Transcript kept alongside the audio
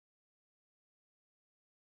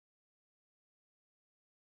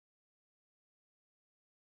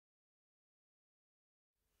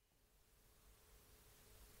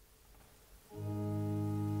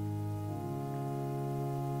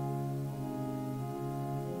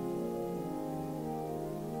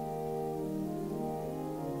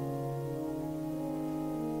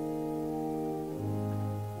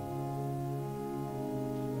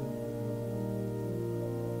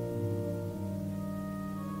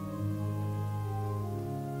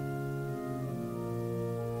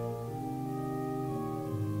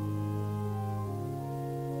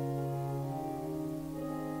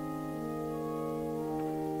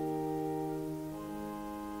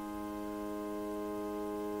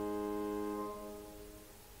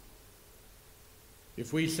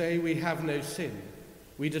If we say we have no sin,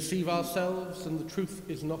 we deceive ourselves and the truth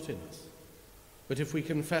is not in us. But if we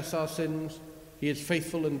confess our sins, he is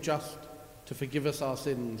faithful and just to forgive us our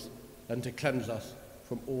sins and to cleanse us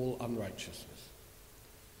from all unrighteousness.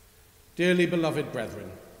 Dearly beloved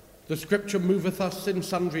brethren, the Scripture moveth us in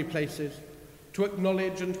sundry places to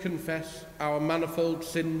acknowledge and confess our manifold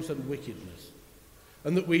sins and wickedness,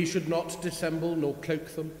 and that we should not dissemble nor cloak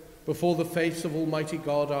them before the face of Almighty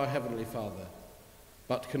God our Heavenly Father,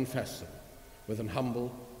 but confess them with an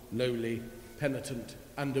humble, lowly, penitent,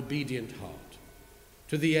 and obedient heart,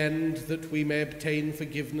 to the end that we may obtain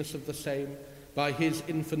forgiveness of the same by his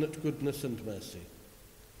infinite goodness and mercy.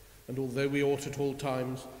 And although we ought at all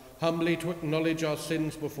times humbly to acknowledge our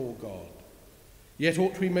sins before God, yet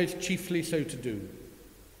ought we most chiefly so to do,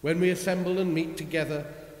 when we assemble and meet together,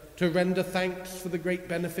 to render thanks for the great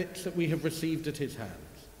benefits that we have received at his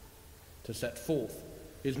hands, to set forth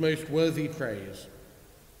his most worthy praise,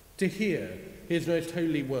 to hear his most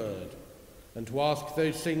holy word, and to ask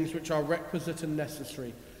those things which are requisite and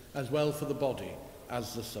necessary, as well for the body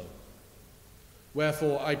as the soul.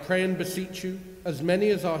 Wherefore I pray and beseech you, as many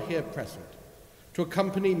as are here present, to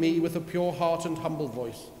accompany me with a pure heart and humble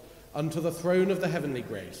voice unto the throne of the heavenly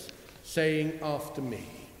grace, saying after me,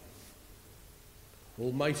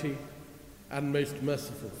 Almighty and most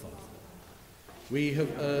merciful Father, we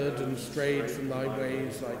have erred and strayed from thy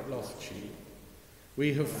ways like lost sheep.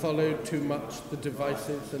 We have followed too much the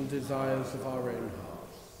devices and desires of our own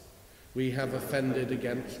hearts. We have offended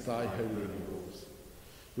against thy holy laws.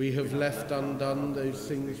 We have left undone those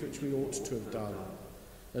things which we ought to have done,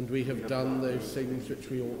 and we have done those things which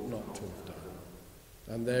we ought not to have done.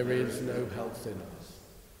 And there is no health in us.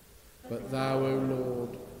 But thou, O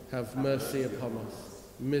Lord, have mercy upon us,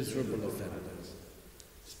 miserable offenders.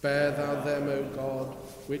 Spare thou them, O God,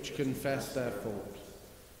 which confess their fault.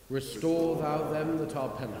 Restore thou them that are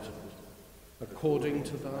penitent, according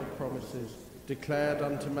to thy promises declared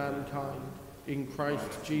unto mankind in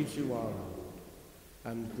Christ Jesus our Lord.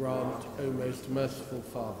 And grant, O most merciful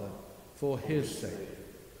Father, for his sake,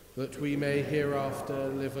 that we may hereafter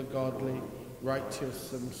live a godly,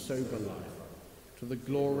 righteous and sober life, to the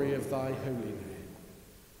glory of thy holy name.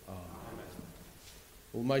 Amen.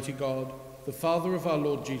 Almighty God, the Father of our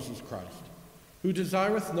Lord Jesus Christ, who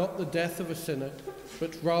desireth not the death of a sinner,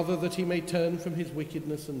 but rather that he may turn from his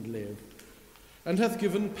wickedness and live, and hath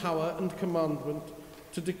given power and commandment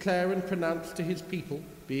to declare and pronounce to his people,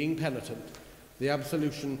 being penitent, the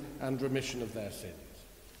absolution and remission of their sins.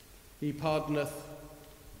 He pardoneth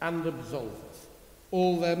and absolveth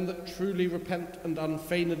all them that truly repent and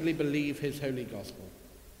unfeignedly believe his holy gospel.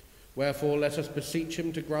 Wherefore let us beseech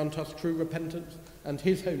him to grant us true repentance and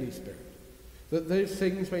his Holy Spirit, that those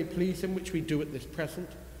things may please him which we do at this present,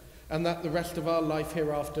 and that the rest of our life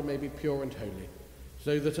hereafter may be pure and holy,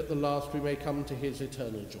 so that at the last we may come to his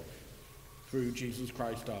eternal joy. Through Jesus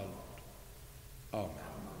Christ our Lord. Amen.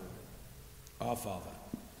 Our Father,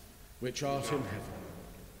 which art in heaven,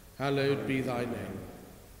 hallowed be thy name.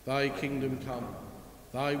 Thy kingdom come,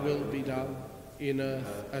 thy will be done, in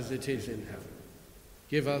earth as it is in heaven.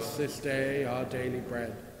 Give us this day our daily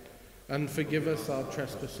bread, and forgive us our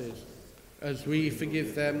trespasses, as we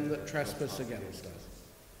forgive them that trespass against us.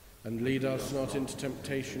 And lead us not into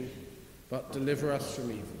temptation, but deliver us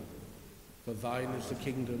from evil. For thine is the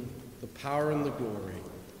kingdom, the power and the glory,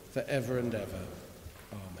 for ever and ever.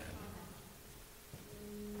 Amen.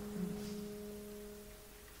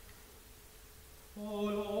 O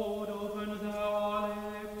Lord, open thou our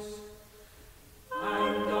lips,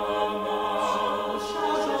 and our mouth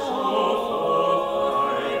shall show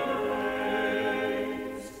forth thy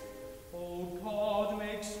praise. O God,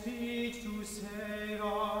 make speed to save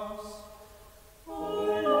us. O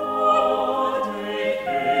Lord, make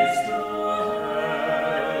haste to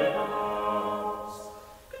help us.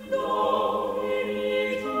 Glory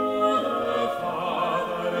be to the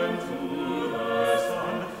Father, and to the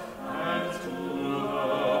Son, and to the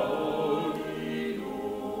Holy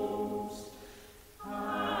Ghost,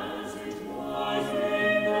 as it was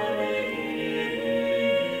in the beginning,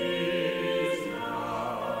 is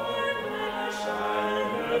now, and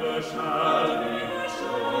never shall be,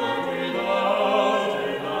 world without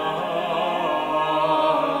end.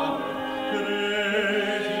 Amen.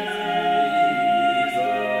 Great is the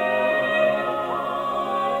Lord.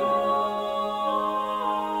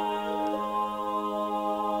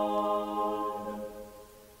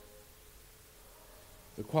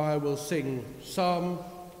 The choir will sing Psalm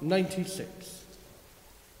 96.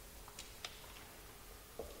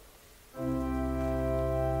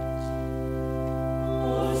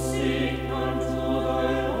 O sing unto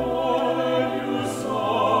the Lord a new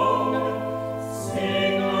song, sing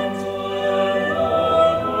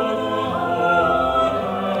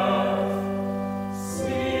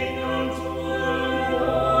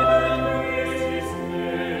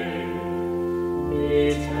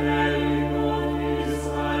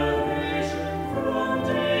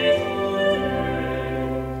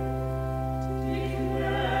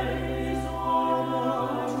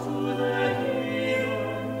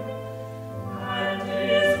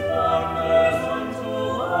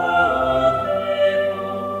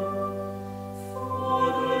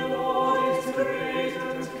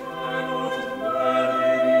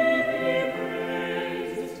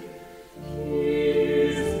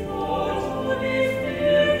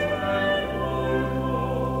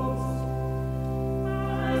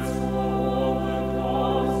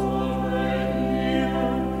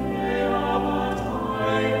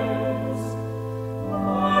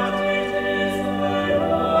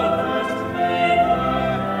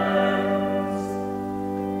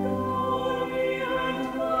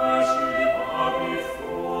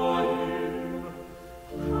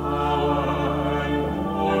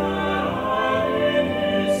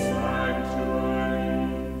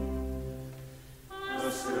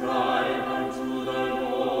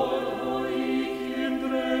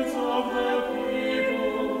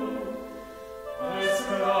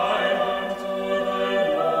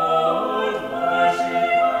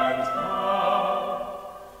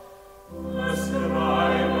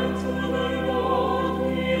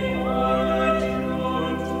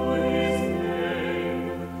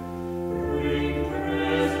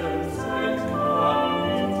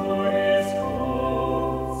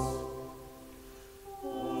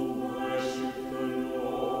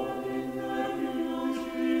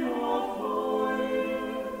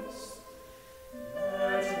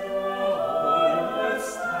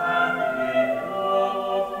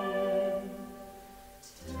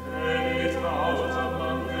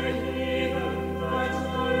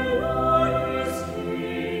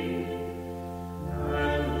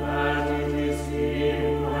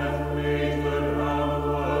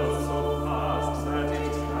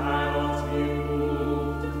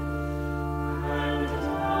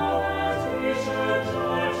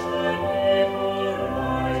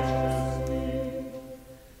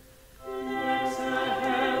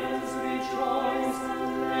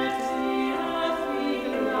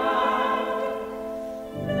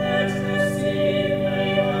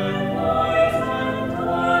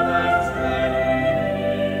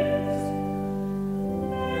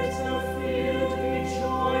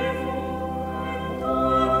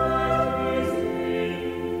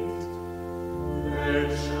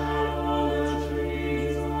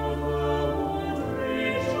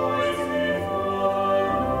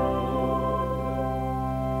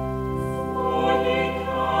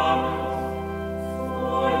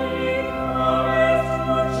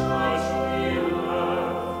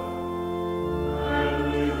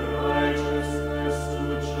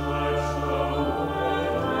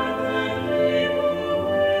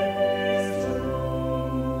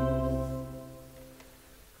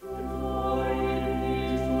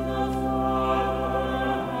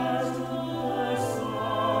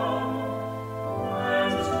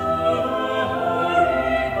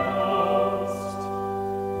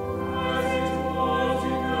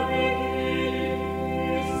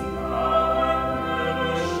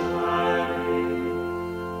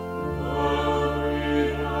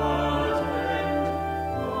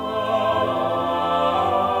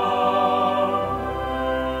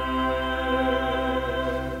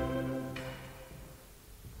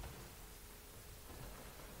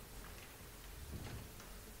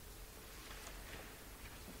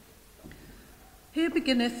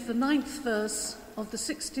beginneth the 9th verse of the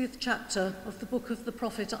 60th chapter of the book of the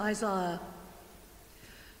prophet Isaiah.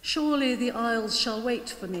 Surely the isles shall wait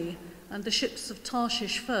for me, and the ships of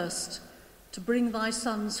Tarshish first, to bring thy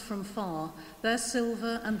sons from far, their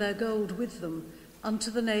silver and their gold with them, unto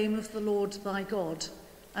the name of the Lord thy God,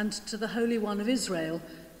 and to the Holy One of Israel,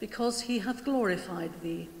 because he hath glorified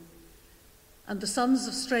thee. And the sons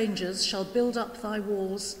of strangers shall build up thy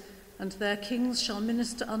walls, and their kings shall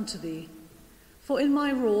minister unto thee. For in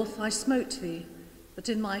my wrath I smote thee, but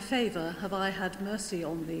in my favour have I had mercy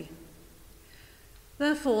on thee.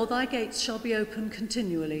 Therefore thy gates shall be open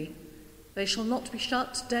continually. They shall not be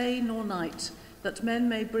shut day nor night, that men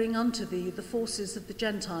may bring unto thee the forces of the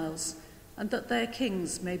Gentiles, and that their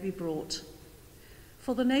kings may be brought.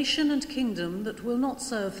 For the nation and kingdom that will not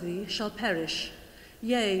serve thee shall perish,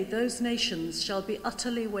 yea, those nations shall be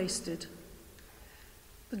utterly wasted.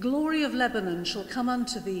 The glory of Lebanon shall come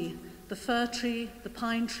unto thee, the fir tree, the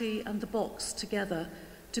pine tree, and the box together,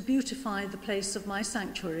 to beautify the place of my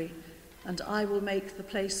sanctuary, and I will make the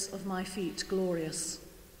place of my feet glorious.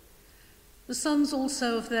 The sons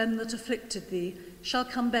also of them that afflicted thee shall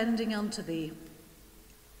come bending unto thee,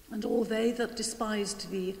 and all they that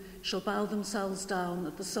despised thee shall bow themselves down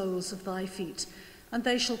at the soles of thy feet, and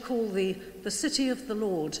they shall call thee the city of the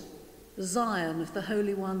Lord, the Zion of the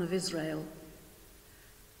Holy One of Israel.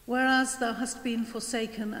 Whereas thou hast been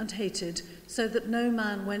forsaken and hated, so that no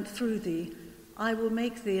man went through thee, I will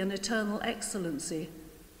make thee an eternal excellency,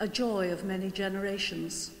 a joy of many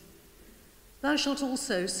generations. Thou shalt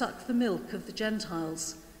also suck the milk of the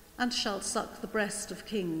Gentiles, and shalt suck the breast of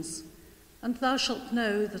kings. And thou shalt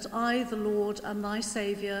know that I, the Lord, am thy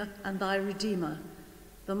Saviour and thy Redeemer,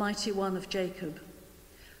 the mighty one of Jacob.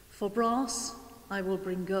 For brass I will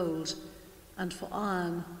bring gold, and for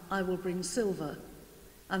iron I will bring silver,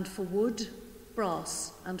 and for wood,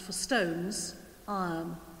 brass, and for stones,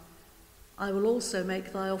 iron. I will also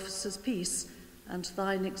make thy officers peace, and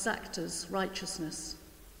thine exactors righteousness.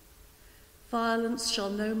 Violence shall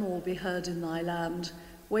no more be heard in thy land,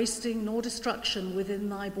 wasting nor destruction within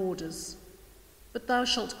thy borders. But thou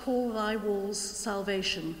shalt call thy walls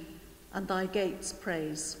salvation, and thy gates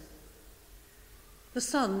praise. The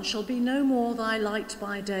sun shall be no more thy light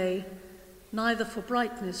by day, neither for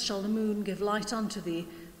brightness shall the moon give light unto thee,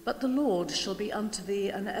 but the Lord shall be unto thee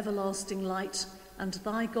an everlasting light, and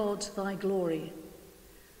thy God thy glory.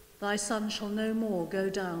 Thy sun shall no more go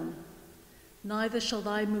down, neither shall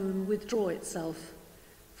thy moon withdraw itself,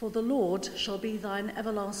 for the Lord shall be thine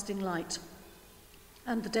everlasting light,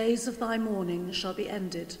 and the days of thy mourning shall be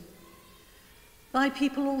ended. Thy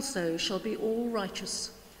people also shall be all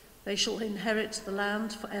righteous. They shall inherit the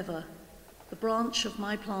land forever, the branch of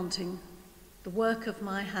my planting, the work of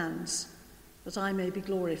my hands, that I may be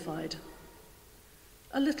glorified.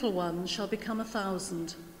 A little one shall become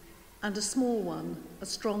 1,000, and a small one a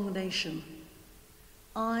strong nation.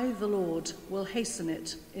 I, the Lord, will hasten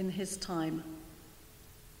it in his time.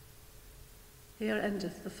 Here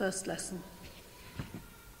endeth the first lesson.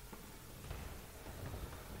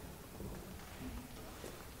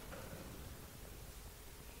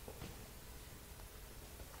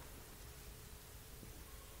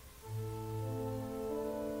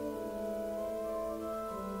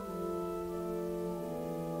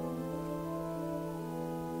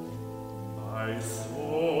 My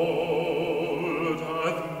soul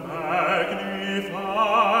doth magnify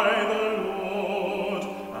the Lord,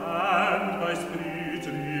 and my spirit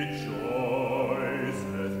rejoiceth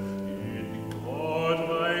in God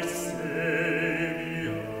my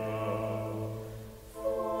Saviour.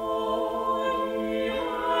 For he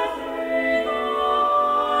hath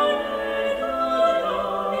regarded the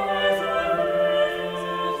lowliness of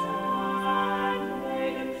his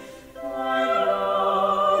handmaid, thy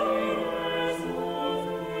lowliness, O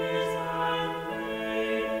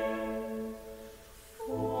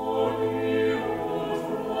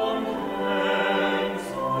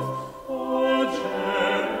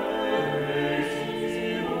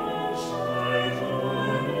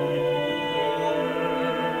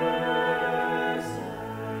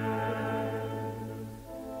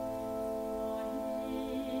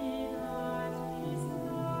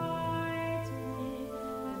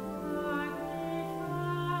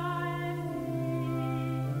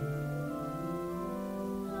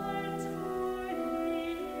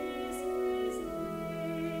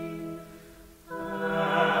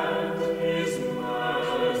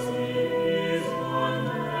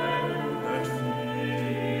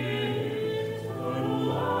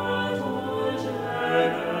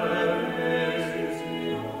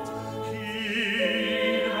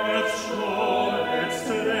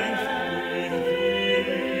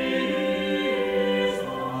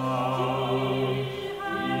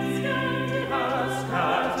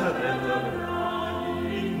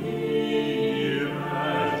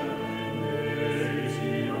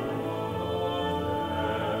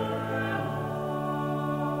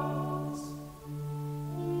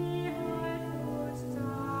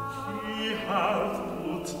hath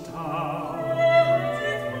put down.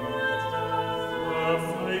 The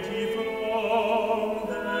mighty throng,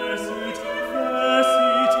 their seat, and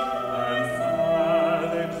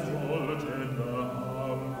hath exalted the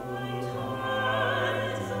humble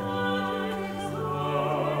hand. The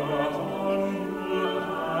humble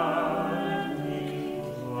and meek,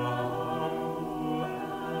 the humble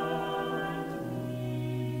and meek.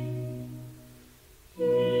 He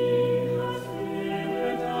hath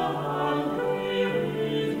filled the hungry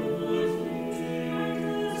with good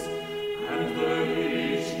things, and the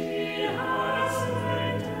rich he hath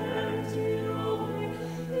sent empty away.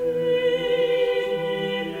 He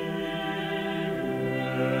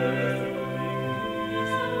giveth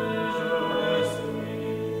his mercy,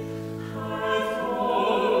 hath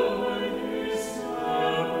fallen his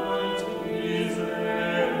servant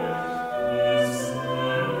Israel, his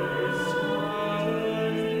servant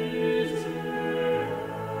Israel.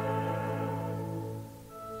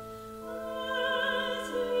 As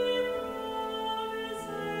he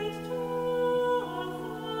promised to our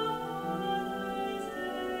fathers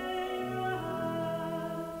Abraham,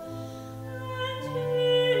 and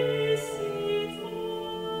his seed forever.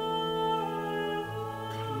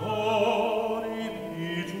 Glory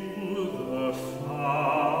be to the Father,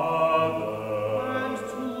 And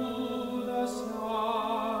to the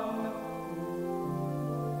Son,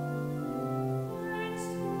 and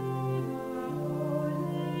to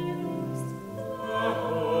the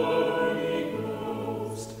Holy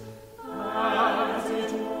Ghost, as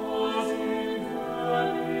it was in the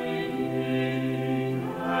beginning,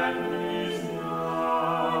 and is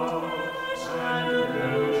now, and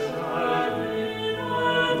ever shall be,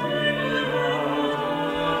 world without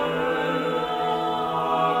end.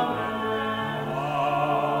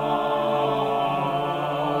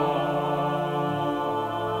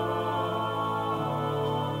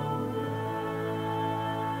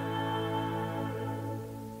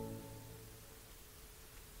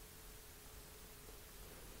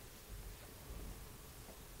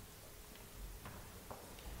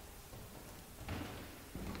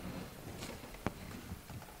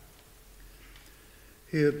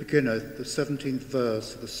 Here beginneth the 17th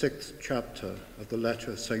verse of the 6th chapter of the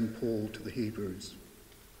letter of St. Paul to the Hebrews.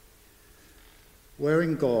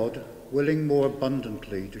 Wherein God, willing more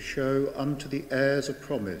abundantly to show unto the heirs of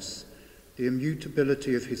promise the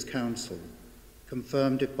immutability of his counsel,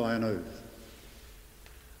 confirmed it by an oath,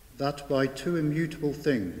 that by two immutable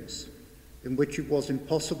things, in which it was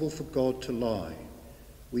impossible for God to lie,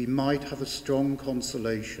 we might have a strong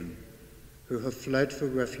consolation, who have fled for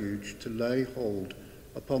refuge to lay hold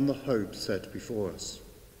upon the hope set before us.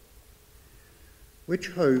 Which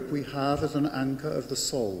hope we have as an anchor of the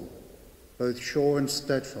soul, both sure and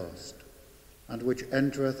steadfast, and which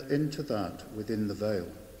entereth into that within the veil,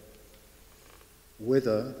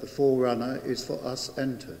 whither the forerunner is for us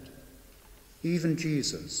entered, even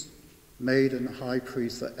Jesus, made an high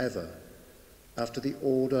priest for ever, after the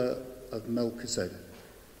order of Melchizedek.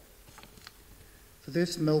 For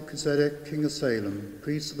this Melchizedek, king of Salem,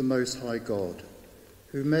 priest of the Most High God,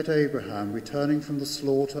 who met Abraham returning from the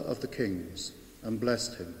slaughter of the kings, and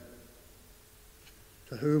blessed him,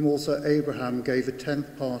 to whom also Abraham gave a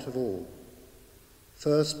 10th part of all,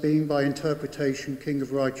 first being by interpretation king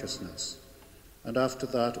of righteousness, and after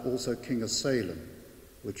that also king of Salem,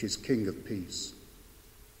 which is king of peace.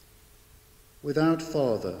 Without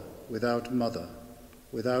father, without mother,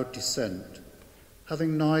 without descent,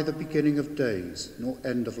 having neither beginning of days nor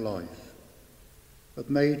end of life, but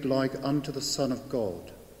made like unto the Son of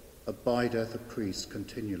God, abideth a priest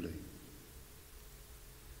continually.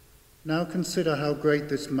 Now consider how great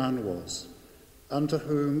this man was, unto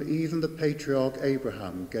whom even the patriarch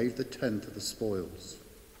Abraham gave the 10th of the spoils.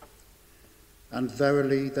 And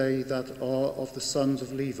verily they that are of the sons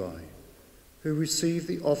of Levi, who receive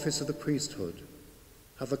the office of the priesthood,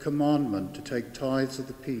 have a commandment to take tithes of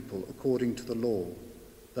the people according to the law,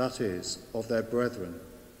 that is, of their brethren,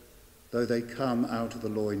 though they come out of the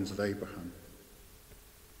loins of Abraham.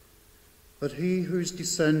 But he whose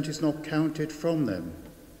descent is not counted from them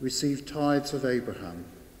received tithes of Abraham,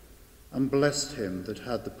 and blessed him that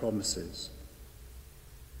had the promises.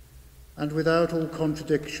 And without all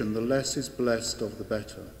contradiction the less is blessed of the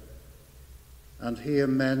better. And here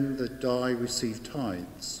men that die receive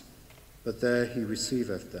tithes, but there he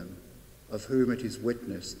receiveth them, of whom it is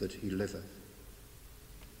witness that he liveth.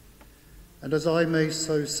 And as I may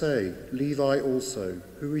so say, Levi also,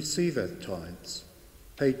 who receiveth tithes,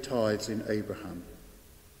 paid tithes in Abraham.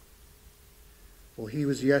 For he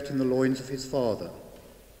was yet in the loins of his father,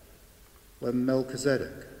 when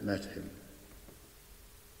Melchizedek met him.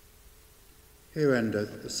 Here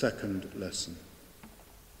endeth the second lesson.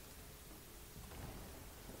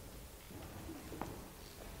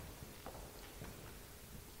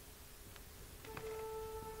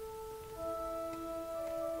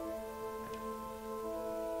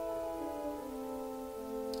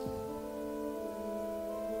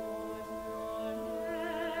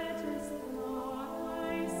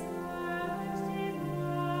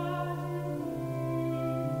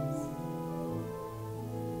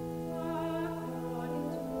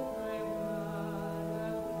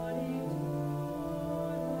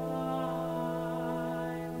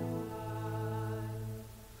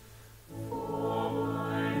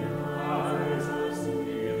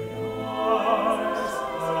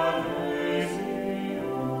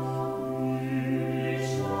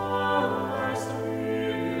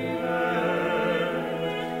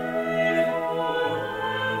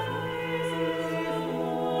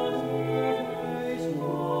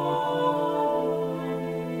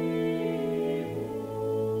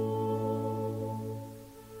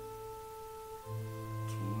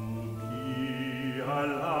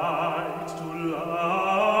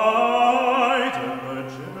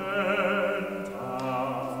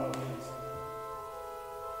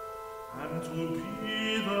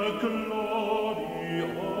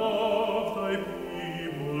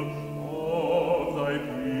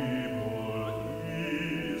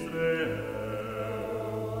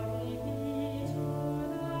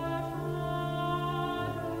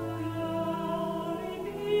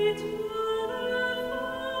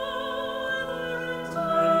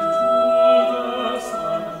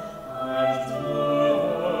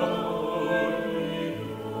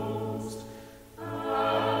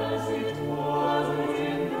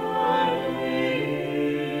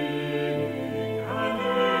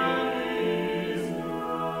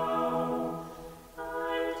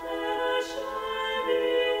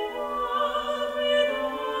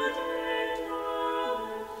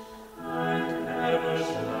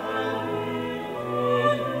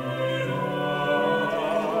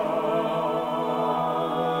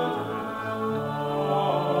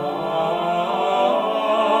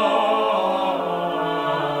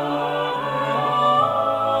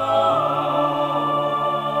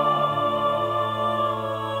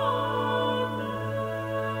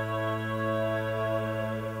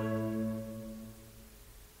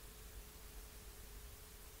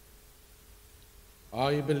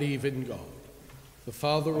 I believe in God, the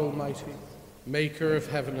Father Almighty, maker of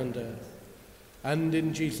heaven and earth, and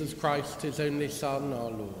in Jesus Christ, his only Son,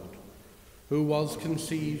 our Lord, who was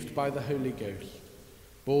conceived by the Holy Ghost,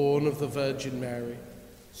 born of the Virgin Mary,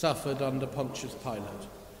 suffered under Pontius Pilate,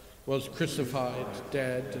 was crucified,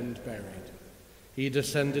 dead, and buried. He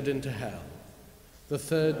descended into hell. The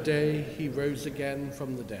third day he rose again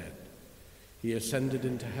from the dead. He ascended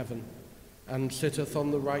into heaven, and sitteth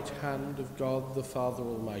on the right hand of God the Father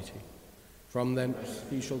Almighty. From thence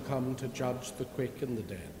he shall come to judge the quick and the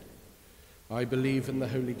dead. I believe in the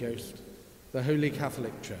Holy Ghost, the Holy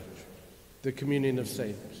Catholic Church, the communion of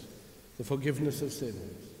saints, the forgiveness of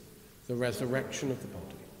sins, the resurrection of the body,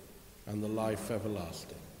 and the life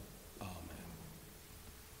everlasting. Amen.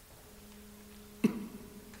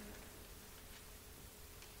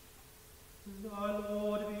 The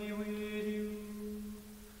Lord be with you.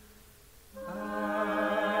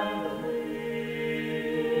 And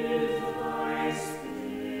with thy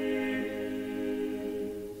spirit.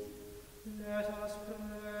 Let us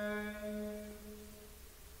pray.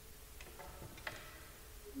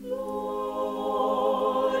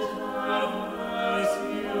 Lord, have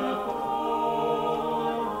mercy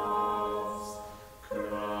upon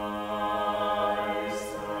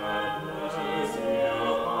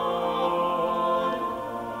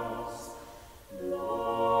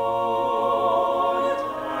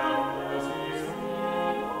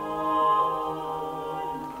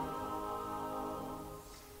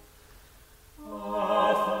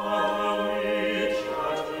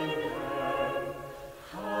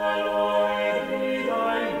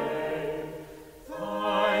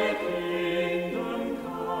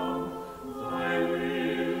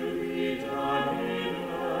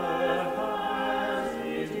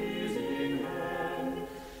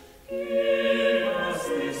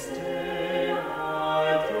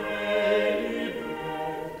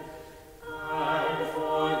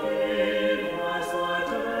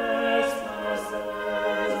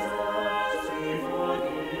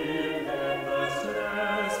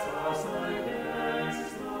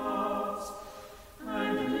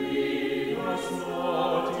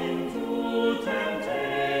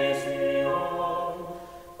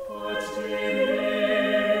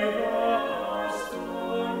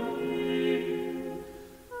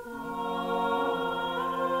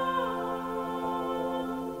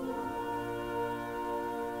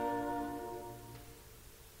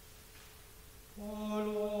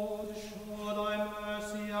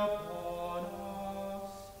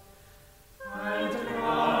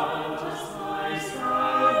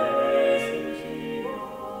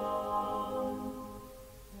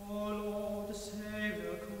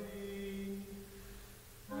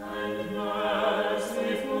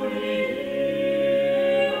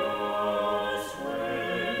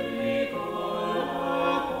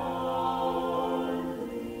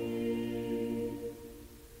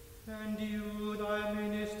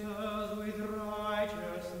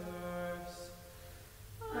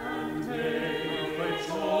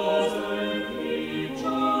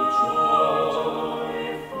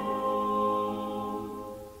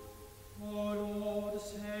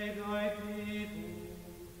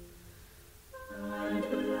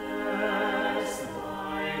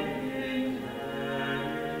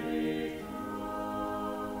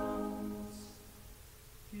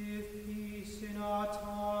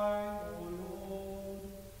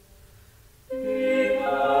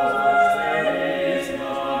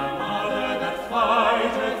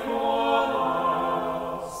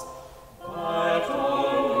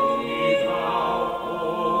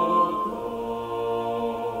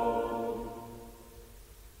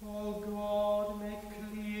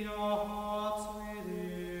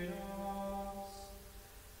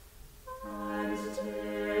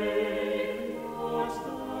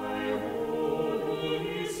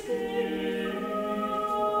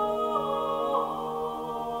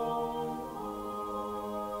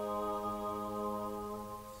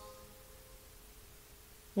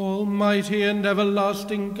Almighty and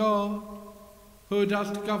everlasting God, who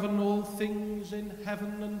dost govern all things in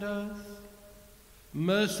heaven and earth,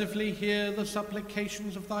 mercifully hear the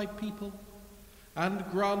supplications of thy people, and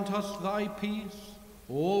grant us thy peace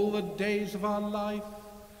all the days of our life,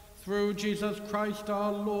 through Jesus Christ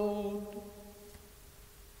our Lord.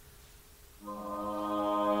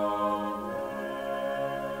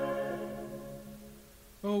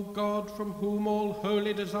 O God, from whom all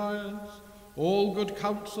holy desires, all good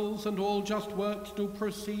counsels, and all just works do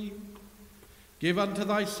proceed, give unto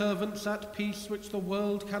thy servants that peace which the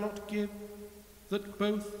world cannot give, that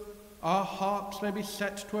both our hearts may be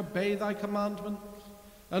set to obey thy commandments,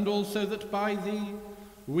 and also that by thee,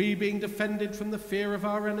 we being defended from the fear of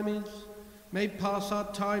our enemies, may pass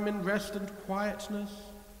our time in rest and quietness,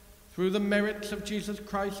 through the merits of Jesus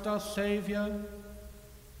Christ our Saviour.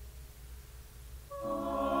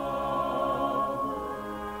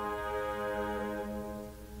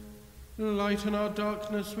 Lighten our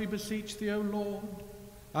darkness, we beseech thee, O Lord,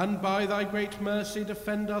 and by thy great mercy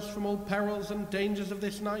defend us from all perils and dangers of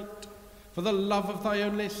this night, for the love of thy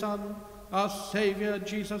only Son, our Saviour,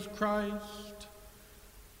 Jesus Christ.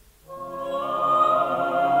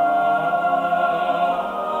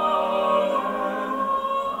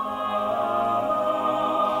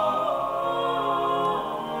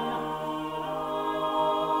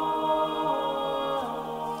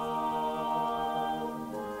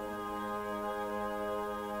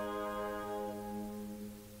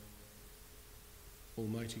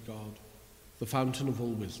 Almighty God, the fountain of all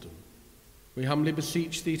wisdom, we humbly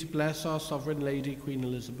beseech thee to bless our sovereign Lady, Queen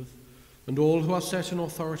Elizabeth, and all who are set in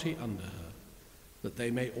authority under her, that they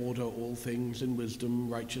may order all things in wisdom,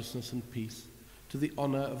 righteousness, and peace, to the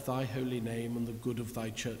honour of thy holy name and the good of thy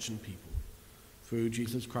church and people, through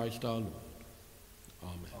Jesus Christ our Lord.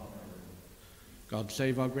 Amen. God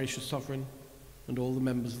save our gracious sovereign and all the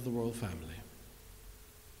members of the royal family.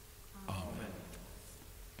 Amen.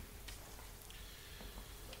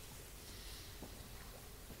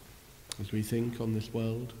 As we think on this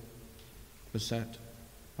world, beset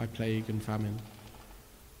by plague and famine,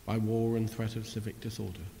 by war and threat of civic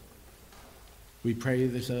disorder, we pray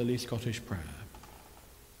this early Scottish prayer.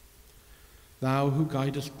 Thou who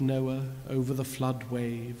guidest Noah over the flood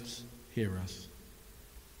waves, hear us.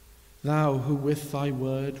 Thou who with thy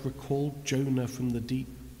word recalled Jonah from the deep,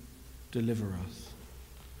 deliver us.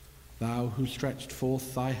 Thou who stretched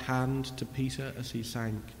forth thy hand to Peter as he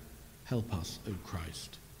sank, help us, O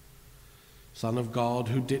Christ. Son of God,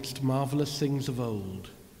 who didst marvellous things of old,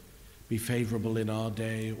 be favourable in our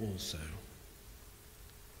day also.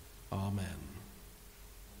 Amen.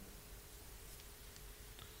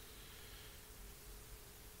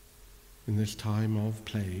 In this time of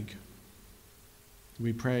plague,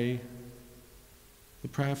 we pray the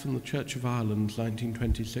prayer from the Church of Ireland's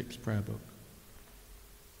 1926 prayer book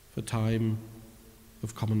for time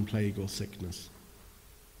of common plague or sickness,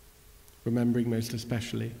 remembering most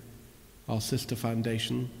especially our sister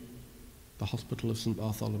foundation, the Hospital of St.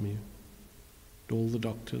 Bartholomew, and all the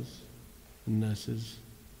doctors and nurses,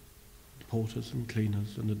 porters and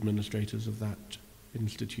cleaners and administrators of that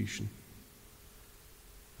institution,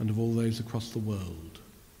 and of all those across the world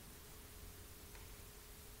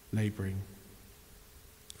labouring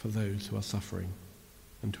for those who are suffering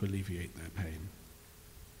and to alleviate their pain.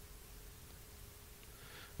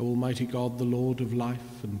 O Almighty God, the Lord of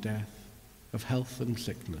life and death, of health and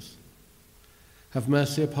sickness, have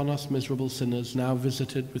mercy upon us miserable sinners, now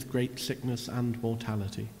visited with great sickness and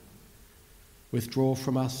mortality. Withdraw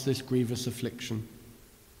from us this grievous affliction.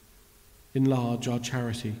 Enlarge our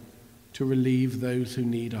charity to relieve those who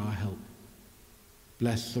need our help.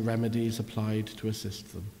 Bless the remedies applied to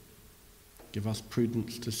assist them. Give us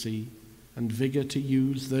prudence to see and vigour to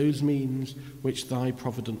use those means which thy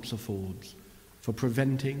providence affords for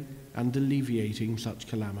preventing and alleviating such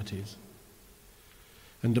calamities.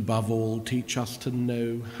 And above all, teach us to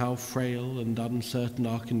know how frail and uncertain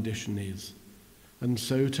our condition is, and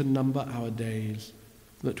so to number our days,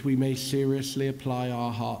 that we may seriously apply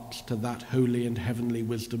our hearts to that holy and heavenly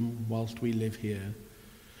wisdom whilst we live here,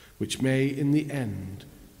 which may in the end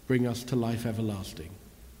bring us to life everlasting,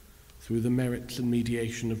 through the merits and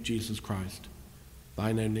mediation of Jesus Christ,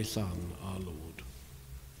 thine only Son, our Lord.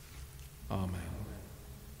 Amen.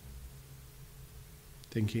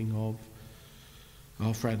 Thinking of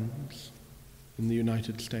our friends in the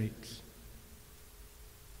United States,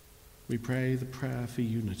 we pray the prayer for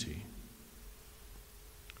unity.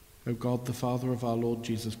 O God, the Father of our Lord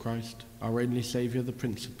Jesus Christ, our only Saviour, the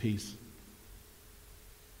Prince of Peace,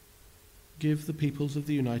 give the peoples of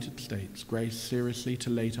the United States grace seriously to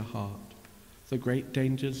lay to heart the great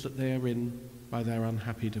dangers that they are in by their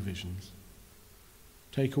unhappy divisions.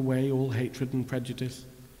 Take away all hatred and prejudice,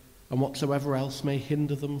 and whatsoever else may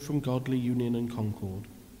hinder them from godly union and concord,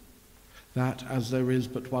 that as there is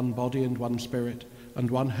but one body and one Spirit, and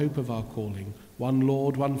one hope of our calling, one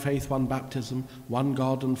Lord, one faith, one baptism, one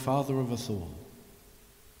God and Father of us all,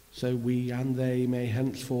 so we and they may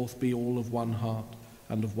henceforth be all of one heart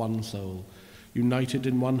and of one soul, united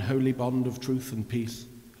in one holy bond of truth and peace,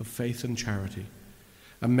 of faith and charity,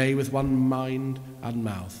 and may with one mind and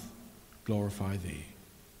mouth glorify thee.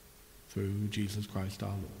 Through Jesus Christ our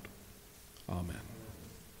Lord. Amen.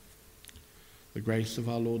 The grace of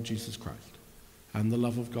our Lord Jesus Christ, and the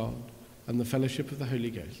love of God, and the fellowship of the Holy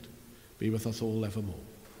Ghost be with us all evermore.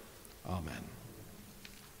 Amen.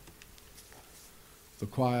 The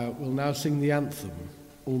choir will now sing the anthem,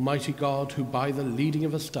 Almighty God, who by the leading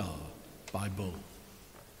of a star, by bull.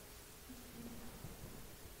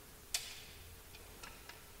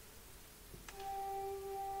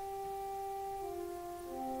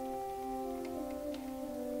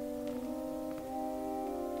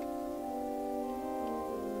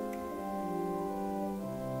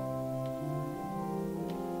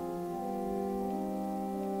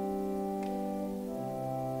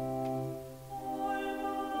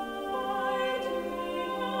 Almighty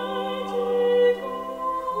God,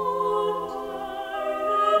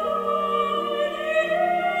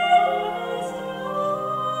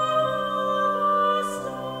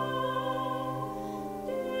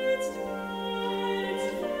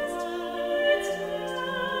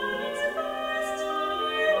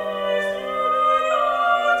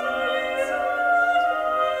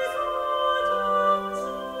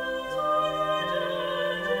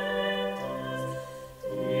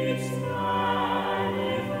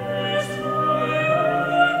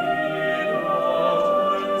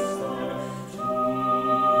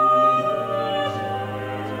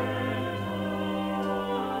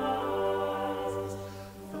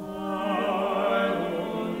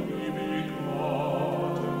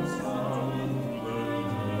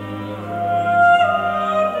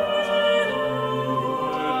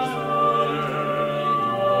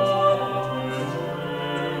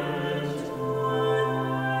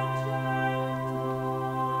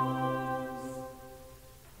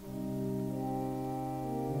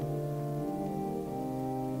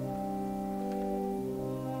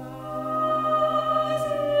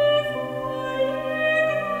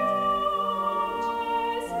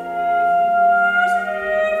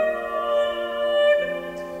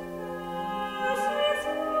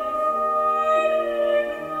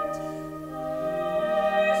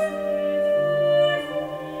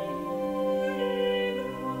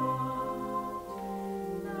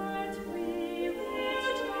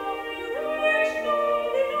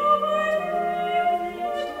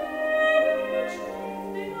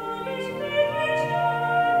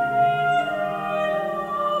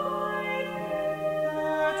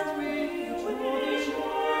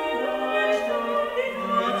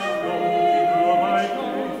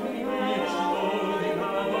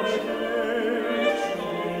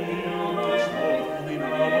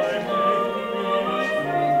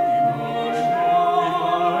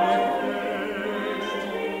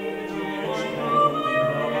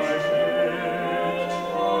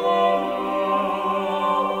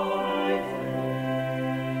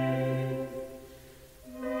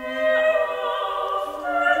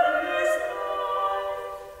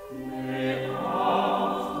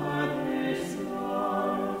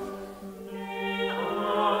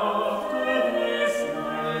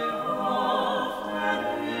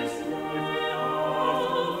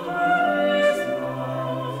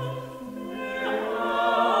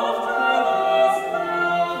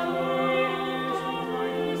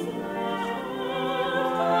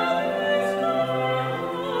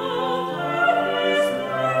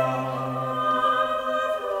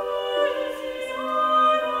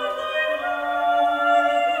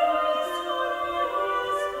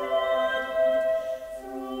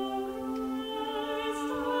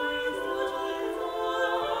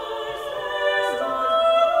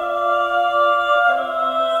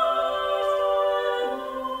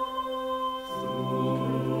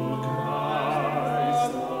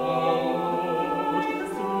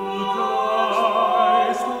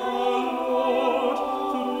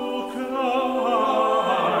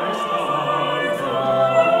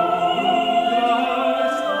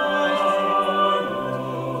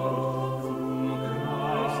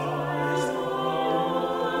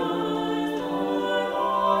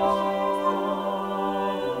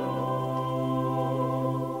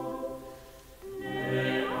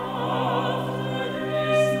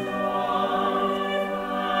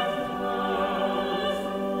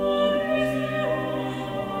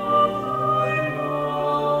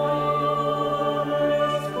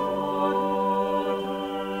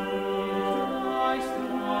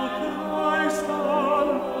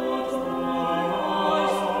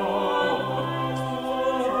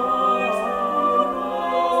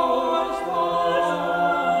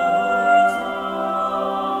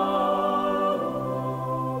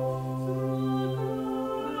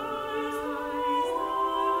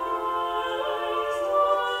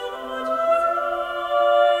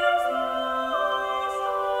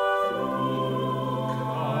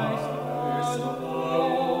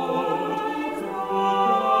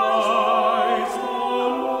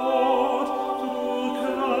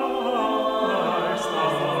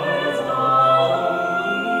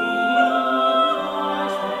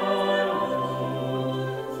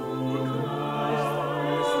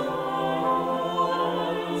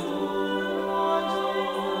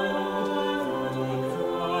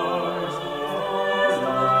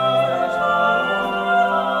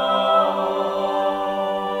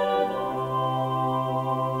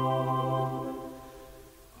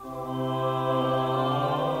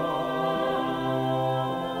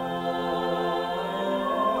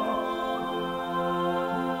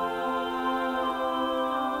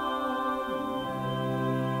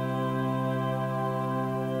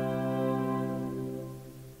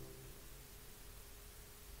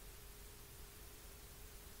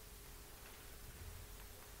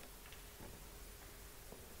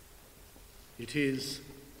 It is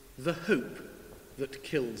the hope that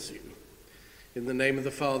kills you. In the name of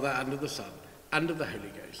the Father, and of the Son, and of the Holy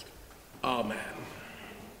Ghost. Amen.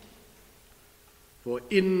 For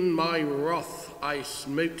in my wrath I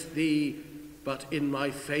smote thee, but in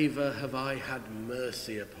my favour have I had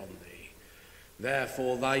mercy upon thee.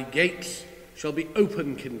 Therefore thy gates shall be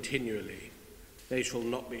open continually. They shall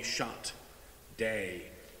not be shut day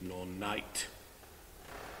nor night.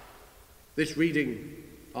 This reading,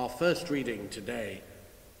 our first reading today,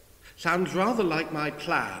 sounds rather like my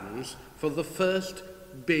plans for the first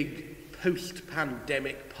big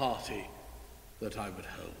post-pandemic party that I would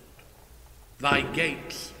hold. Thy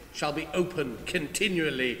gates shall be open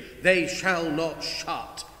continually, they shall not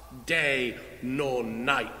shut day nor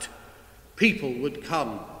night. People would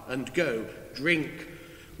come and go, drink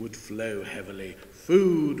would flow heavily,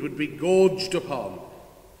 food would be gorged upon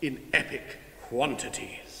in epic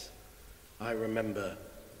quantities. I remember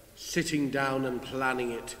sitting down and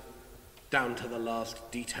planning it down to the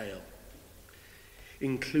last detail,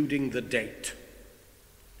 including the date.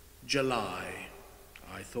 July,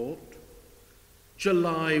 I thought.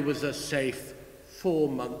 July was a safe 4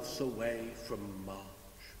 months away from March.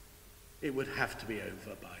 It would have to be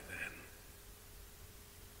over by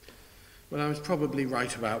then. Well, I was probably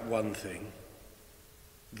right about one thing: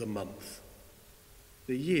 the month.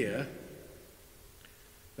 The year,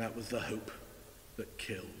 that was the hope that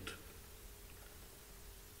killed.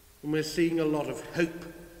 And we're seeing a lot of hope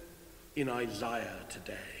in Isaiah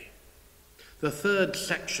today. The third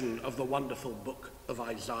section of the wonderful book of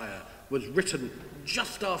Isaiah was written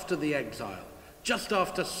just after the exile, just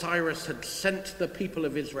after Cyrus had sent the people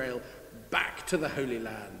of Israel back to the Holy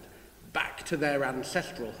Land, back to their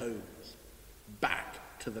ancestral homes,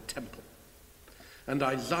 back to the temple. And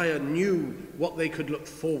Isaiah knew what they could look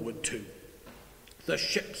forward to: the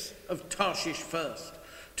ships of Tarshish first,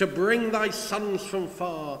 to bring thy sons from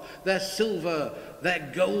far, their silver,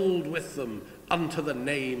 their gold with them, unto the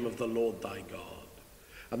name of the Lord thy God.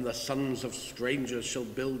 And the sons of strangers shall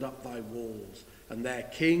build up thy walls, and their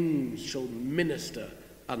kings shall minister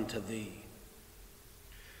unto thee.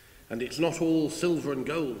 And it's not all silver and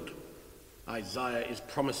gold. Isaiah is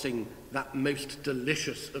promising that most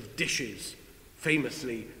delicious of dishes,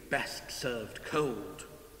 famously best served cold.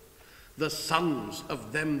 The sons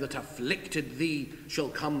of them that afflicted thee shall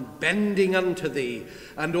come bending unto thee,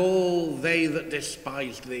 and all they that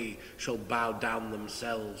despised thee shall bow down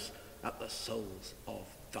themselves at the soles of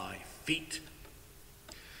thy feet.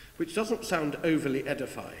 Which doesn't sound overly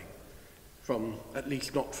edifying, at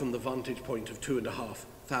least not from the vantage point of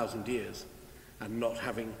 2,500 years, and not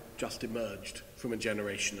having just emerged from a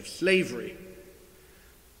generation of slavery.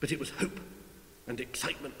 But it was hope and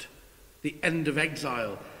excitement, the end of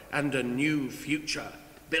exile, and a new future,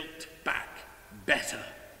 built back better.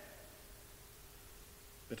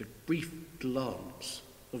 But a brief glance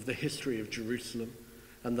of the history of Jerusalem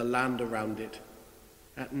and the land around it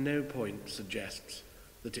at no point suggests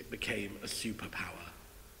that it became a superpower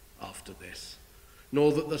after this,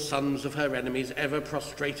 nor that the sons of her enemies ever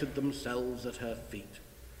prostrated themselves at her feet.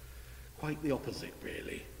 Quite the opposite,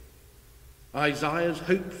 really. Isaiah's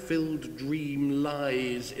hope-filled dream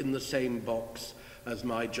lies in the same box as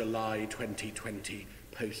my July 2020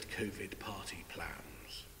 post-COVID party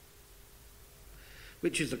plans.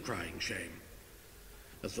 Which is a crying shame,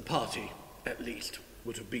 as the party, at least,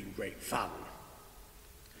 would have been great fun.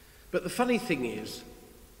 But the funny thing is,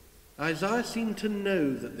 Isaiah seemed to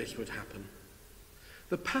know that this would happen.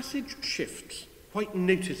 The passage shifts quite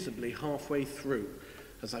noticeably halfway through,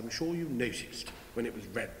 as I'm sure you noticed when it was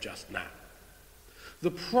read just now.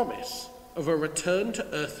 The promise of a return to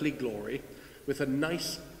earthly glory with a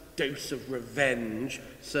nice dose of revenge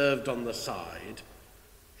served on the side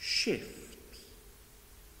shifts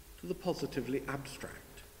to the positively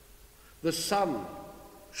abstract. The sun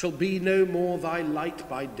shall be no more thy light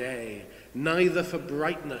by day, neither for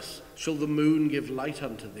brightness shall the moon give light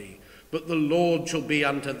unto thee, but the Lord shall be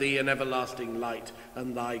unto thee an everlasting light,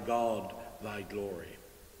 and thy God thy glory.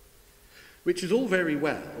 Which is all very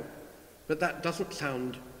well, but that doesn't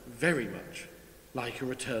sound very much like a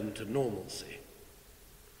return to normalcy.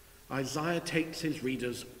 Isaiah takes his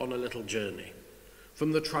readers on a little journey,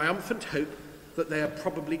 from the triumphant hope that they are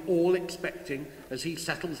probably all expecting as he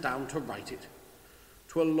settles down to write it,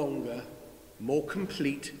 to a longer, more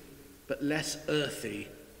complete, but less earthy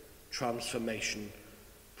transformation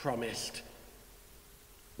promised.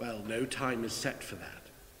 Well, no time is set for that,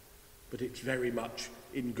 but it's very much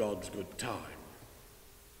in God's good time.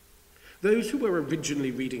 Those who were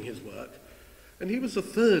originally reading his work, and he was the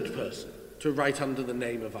third person to write under the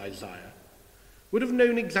name of Isaiah, would have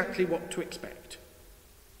known exactly what to expect.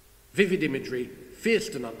 Vivid imagery, fierce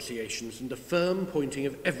denunciations, and a firm pointing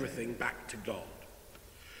of everything back to God.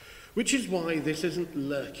 Which is why this isn't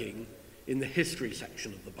lurking in the history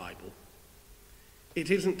section of the Bible. It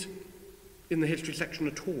isn't in the history section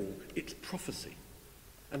at all. It's prophecy,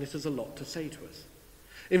 and it has a lot to say to us.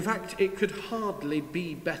 In fact, it could hardly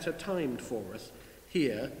be better timed for us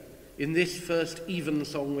here in this first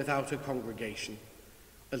Evensong without a congregation,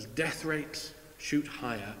 as death rates shoot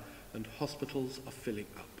higher and hospitals are filling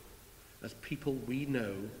up, as people we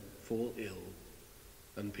know fall ill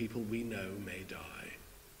and people we know may die.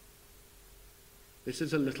 This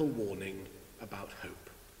is a little warning about hope,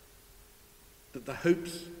 that the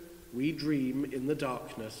hopes we dream in the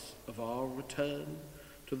darkness of our return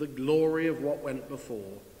to the glory of what went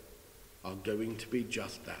before are going to be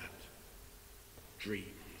just that, dreams.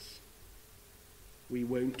 We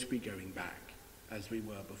won't be going back as we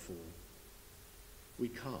were before. We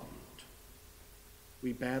can't.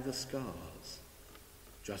 We bear the scars,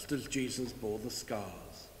 just as Jesus bore the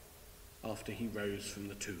scars after he rose from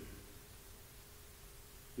the tomb.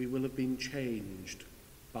 We will have been changed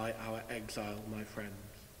by our exile, my friends,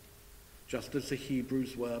 just as the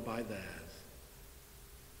Hebrews were by theirs.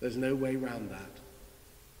 There's no way round that.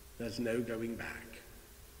 There's no going back.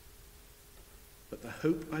 But the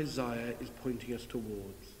hope Isaiah is pointing us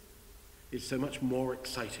towards is so much more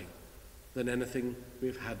exciting than anything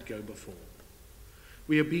we've had go before.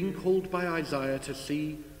 We are being called by Isaiah to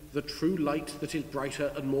see the true light that is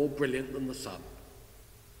brighter and more brilliant than the sun,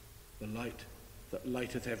 the light that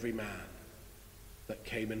lighteth every man, that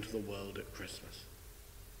came into the world at Christmas.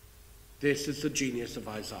 This is the genius of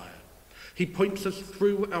Isaiah. He points us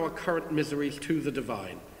through our current miseries to the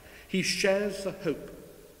divine. He shares the hope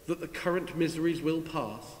that the current miseries will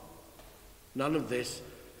pass. None of this,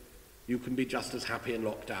 you can be just as happy in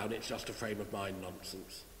lockdown, it's just a frame of mind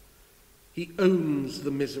nonsense. He owns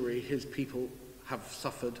the misery his people have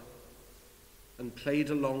suffered and played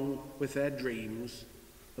along with their dreams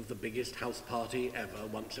of the biggest house party ever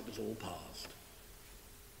once it was all past.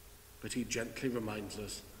 But he gently reminds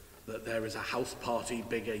us that there is a house party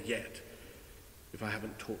bigger yet, if I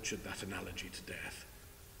haven't tortured that analogy to death,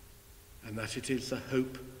 and that it is the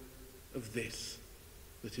hope of this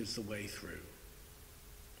that is the way through,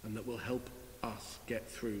 and that will help us get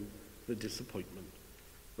through the disappointment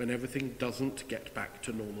when everything doesn't get back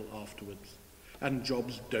to normal afterwards, and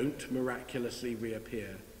jobs don't miraculously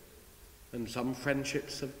reappear, and some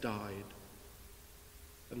friendships have died,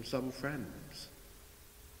 and some friends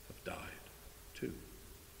have died too.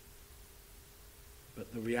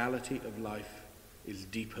 But the reality of life is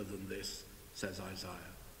deeper than this, says Isaiah.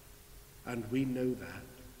 And we know that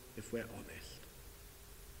if we're honest.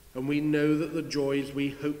 And we know that the joys we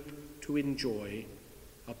hope to enjoy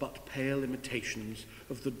are but pale imitations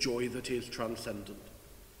of the joy that is transcendent.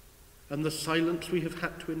 And the silence we have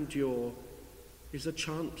had to endure is a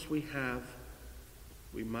chance we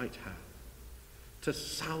might have, to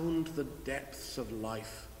sound the depths of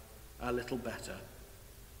life a little better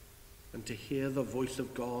and to hear the voice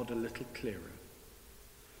of God a little clearer,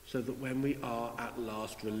 so that when we are at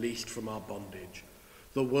last released from our bondage,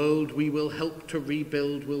 the world we will help to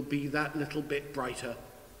rebuild will be that little bit brighter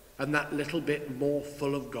and that little bit more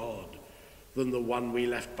full of God than the one we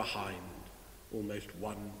left behind almost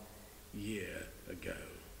 1 year ago.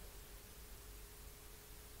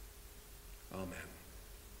 Amen.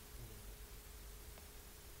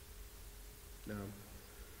 Now,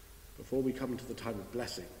 before we come to the time of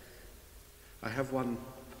blessing, I have one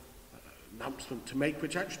announcement to make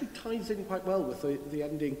which actually ties in quite well with the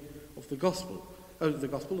ending of the gospel. The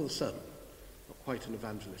gospel or the sermon. Not quite an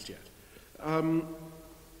evangelist yet.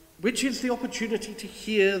 Which is the opportunity to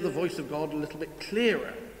hear the voice of God a little bit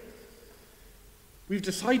clearer. We've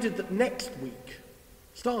decided that next week,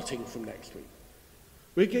 starting from next week,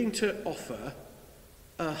 we're going to offer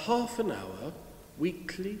a half an hour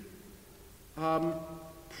weekly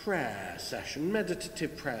prayer session,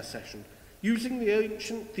 meditative prayer session, using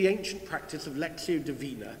the ancient practice of Lectio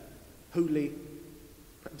Divina, holy,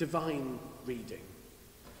 divine reading.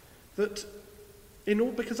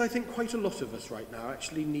 Because I think quite a lot of us right now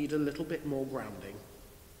actually need a little bit more grounding,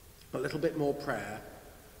 a little bit more prayer,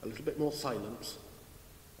 a little bit more silence,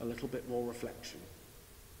 a little bit more reflection.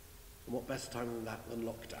 And what best time than that than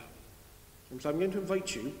lockdown? And so I'm going to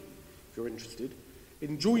invite you, if you're interested,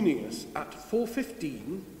 in joining us at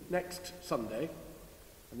 4:15 next Sunday,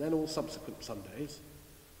 and then all subsequent Sundays,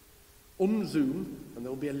 on Zoom, and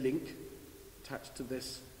there will be a link attached to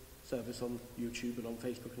this service on YouTube and on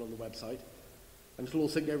Facebook and on the website. And it'll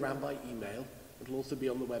also go around by email. It'll also be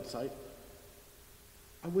on the website.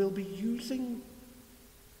 And we'll be using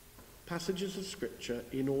passages of Scripture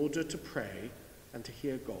in order to pray and to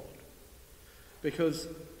hear God. Because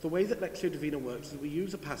the way that Lectio Divina works is we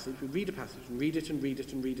use a passage, we read a passage, and read it and read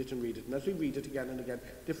it and read it and read it. And as we read it again and again,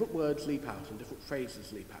 different words leap out and different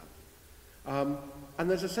phrases leap out. And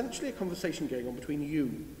there's essentially a conversation going on between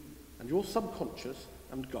you and your subconscious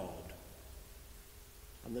and God.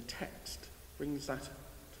 And the text brings that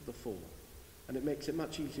to the fore. And it makes it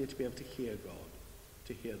much easier to be able to hear God,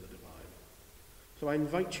 to hear the divine. So I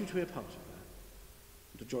invite you to be a part of that,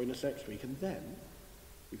 and to join us next week. And then,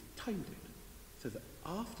 we've timed it so that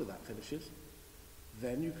after that finishes,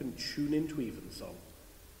 then you can tune into Evensong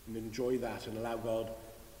and enjoy that and allow God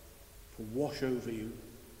to wash over you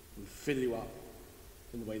and fill you up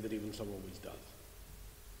in the way that Evensong always does.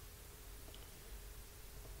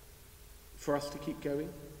 For us to keep going,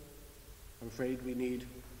 I'm afraid we need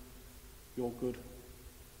your good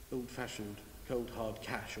old-fashioned cold hard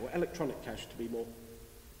cash, or electronic cash to be more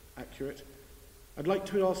accurate. I'd like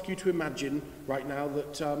to ask you to imagine right now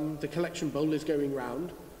that the collection bowl is going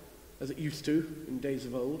round, as it used to in days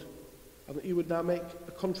of old, and that you would now make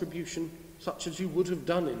a contribution such as you would have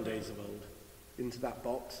done in days of old into that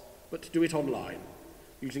box, but to do it online,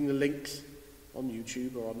 using the links on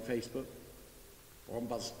YouTube or on Facebook or on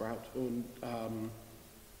Buzzsprout or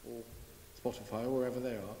Spotify or wherever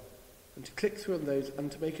they are, and to click through on those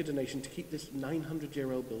and to make a donation to keep this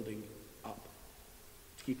 900-year-old building up,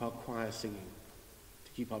 to keep our choir singing,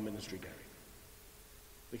 to keep our ministry going.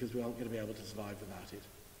 Because we aren't going to be able to survive without it.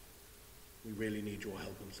 We really need your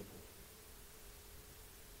help and support.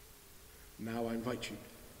 Now I invite you,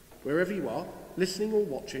 wherever you are, listening or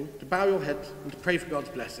watching, to bow your heads and to pray for God's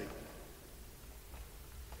blessing.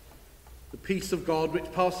 The peace of God,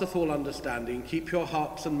 which passeth all understanding, keep your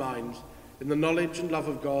hearts and minds in the knowledge and love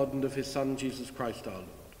of God and of his Son, Jesus Christ our Lord.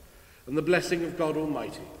 And the blessing of God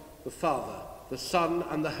Almighty, the Father, the Son,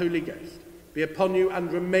 and the Holy Ghost be upon you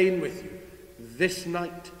and remain with you this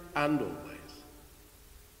night and always.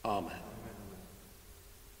 Amen.